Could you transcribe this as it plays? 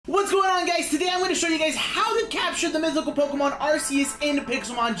What's going on, guys? Today I'm going to show you guys how to capture the mythical Pokemon Arceus in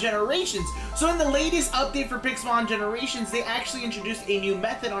Pixelmon Generations. So in the latest update for Pixelmon Generations, they actually introduced a new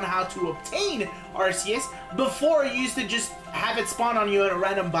method on how to obtain Arceus. Before, you used to just have it spawn on you in a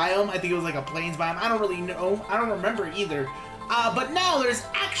random biome. I think it was like a plains biome. I don't really know. I don't remember either. But now there's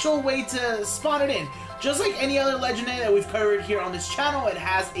actual way to spawn it in. Just like any other legendary that we've covered here on this channel, it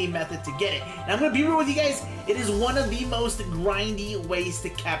has a method to get it. And I'm going to be real with you guys, it is one of the most grindy ways to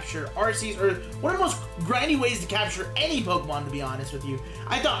capture Arceus, or one of the most grindy ways to capture any Pokemon, to be honest with you.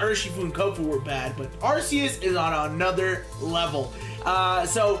 I thought Urshifu and Kofu were bad, but Arceus is on another level.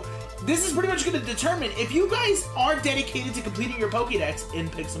 So this is pretty much going to determine if you guys are dedicated to completing your Pokédex in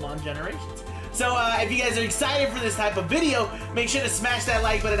Pixelmon Generations. So if you guys are excited for this type of video, make sure to smash that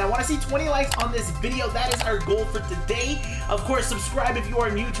like button. I want to see 20 likes on this video. That is our goal for today. Of course, subscribe if you are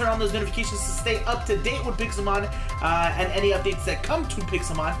new. Turn on those notifications to stay up to date with Pixelmon and any updates that come to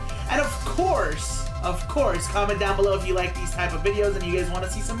Pixelmon. And of course, comment down below if you like these type of videos and you guys want to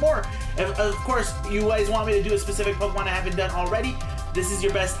see some more. If, of course, you guys want me to do a specific Pokemon I haven't done already, this is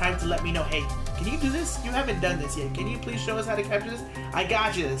your best time to let me know, hey, can you do this? You haven't done this yet. Can you please show us how to capture this? I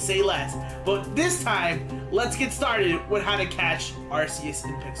got you. Say less. But this time, let's get started with how to catch Arceus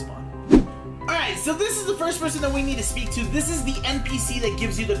in Pixelmon. Alright, so this is the first person that we need to speak to. This is the NPC that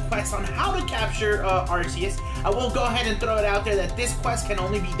gives you the quest on how to capture Arceus. I will go ahead and throw it out there that this quest can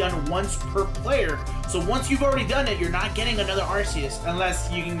only be done once per player. So once you've already done it, you're not getting another Arceus.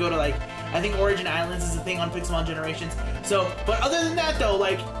 Unless you can go to, like, I think Origin Islands is a thing on Pixelmon Generations. So, but other than that though,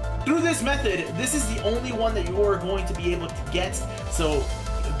 like, through this method, this is the only one that you are going to be able to get, so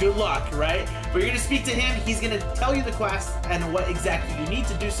good luck, right? But you're going to speak to him, he's going to tell you the quest and what exactly you need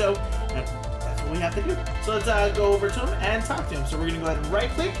to do so, and that's what we have to do. So let's go over to him and talk to him. So we're going to go ahead and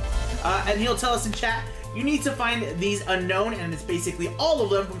right-click, and he'll tell us in chat, you need to find these unknown, and it's basically all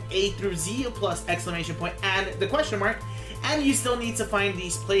of them from A through Z plus exclamation point and the question mark. And you still need to find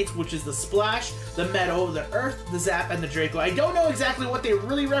these plates, which is the Splash, the Meadow, the Earth, the Zap, and the Draco. I don't know exactly what they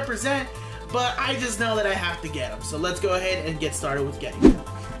really represent, but I just know that I have to get them. So let's go ahead and get started with getting them.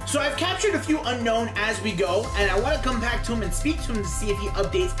 So I've captured a few unknown as we go, and I want to come back to him and speak to him to see if he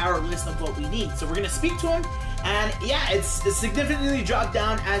updates our list of what we need. So we're going to speak to him, and yeah, it's significantly dropped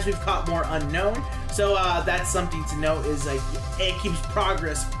down as we've caught more unknown. So that's something to note, is like it keeps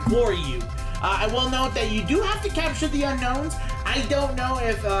progress for you. I will note that you do have to capture the unknowns. I don't know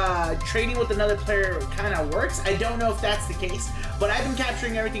if trading with another player kind of works. I don't know if that's the case, but I've been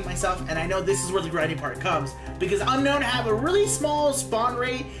capturing everything myself, and I know this is where the grinding part comes, because unknown have a really small spawn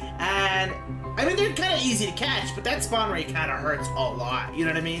rate, and I mean, they're kind of easy to catch, but that spawn rate kind of hurts a lot, you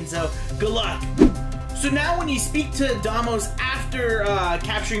know what I mean? So good luck. So now when you speak to Damos after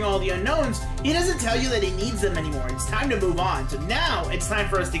capturing all the unknowns, he doesn't tell you that he needs them anymore. It's time to move on. So now it's time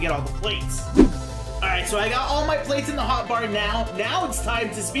for us to get all the plates. Alright, so I got all my plates in the hotbar now. Now it's time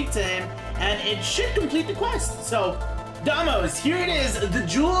to speak to him, and it should complete the quest. So, Damos, here it is, the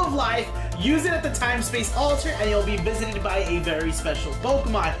Jewel of Life. Use it at the time-space altar, and you'll be visited by a very special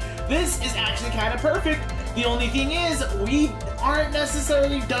Pokemon. This is actually kind of perfect. The only thing is, we aren't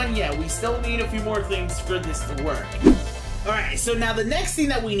necessarily done yet. We still need a few more things for this to work. Alright, so now the next thing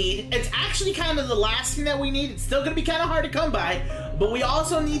that we need, it's actually kind of the last thing that we need. It's still going to be kind of hard to come by, but we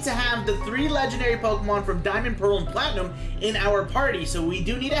also need to have the 3 legendary Pokemon from Diamond, Pearl, and Platinum in our party. So we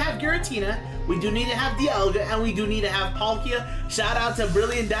do need to have Giratina, we do need to have Dialga, and we do need to have Palkia. Shout out to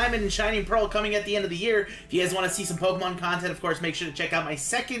Brilliant Diamond and Shining Pearl coming at the end of the year. If you guys want to see some Pokemon content, of course, make sure to check out my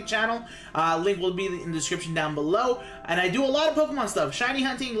second channel. Link will be in the description down below. And I do a lot of Pokemon stuff, shiny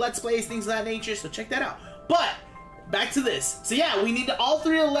hunting, Let's Plays, things of that nature, so check that out. But back to this. So yeah, we need all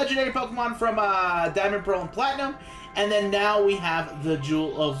 3 of the legendary Pokemon from Diamond, Pearl, and Platinum. And then now we have the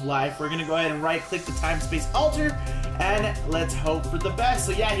Jewel of Life. We're going to go ahead and right-click the time-space altar. And let's hope for the best.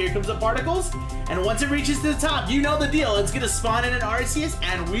 So yeah, here comes the particles. And once it reaches to the top, you know the deal. It's going to spawn in an Arceus.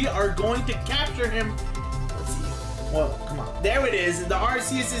 And we are going to capture him. Let's see. Whoa, come on. There it is. The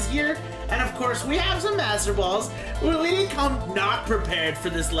Arceus is here. And of course, we have some Master Balls. We didn't come not prepared for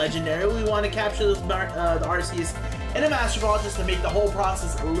this legendary. We want to capture this, the Arceus in a Master Ball just to make the whole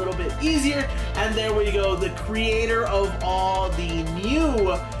process a little bit easier. And there we go, the creator of all the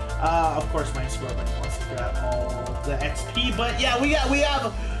new, of course my Scrub Bunny wants to grab all the XP, but yeah, we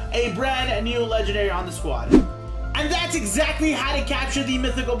have a brand new legendary on the squad. And that's exactly how to capture the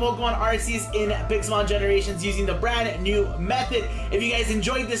mythical Pokemon Arceus in Pixelmon Generations using the brand new method. If you guys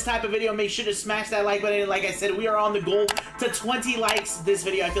enjoyed this type of video, make sure to smash that like button. Like I said, we are on the goal to 20 likes this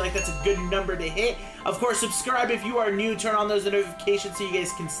video. I feel like that's a good number to hit. Of course, subscribe if you are new. Turn on those notifications so you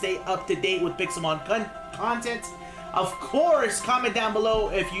guys can stay up to date with Pixelmon content. Of course, comment down below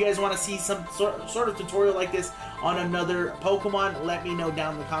if you guys want to see some sort of tutorial like this on another Pokemon. Let me know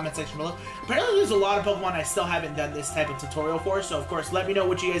down in the comment section below. Apparently there's a lot of Pokemon I still haven't done this type of tutorial for, so of course let me know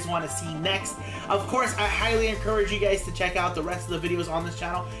what you guys want to see next. Of course, I highly encourage you guys to check out the rest of the videos on this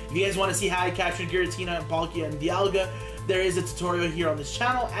channel. If you guys want to see how I captured Giratina and Palkia and Dialga, there is a tutorial here on this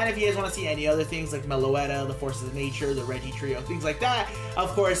channel. And if you guys want to see any other things like Meloetta, the Forces of Nature, the Reggie Trio, things like that, of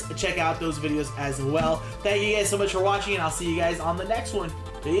course, check out those videos as well. Thank you guys so much for watching, and I'll see you guys on the next one.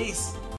 Peace!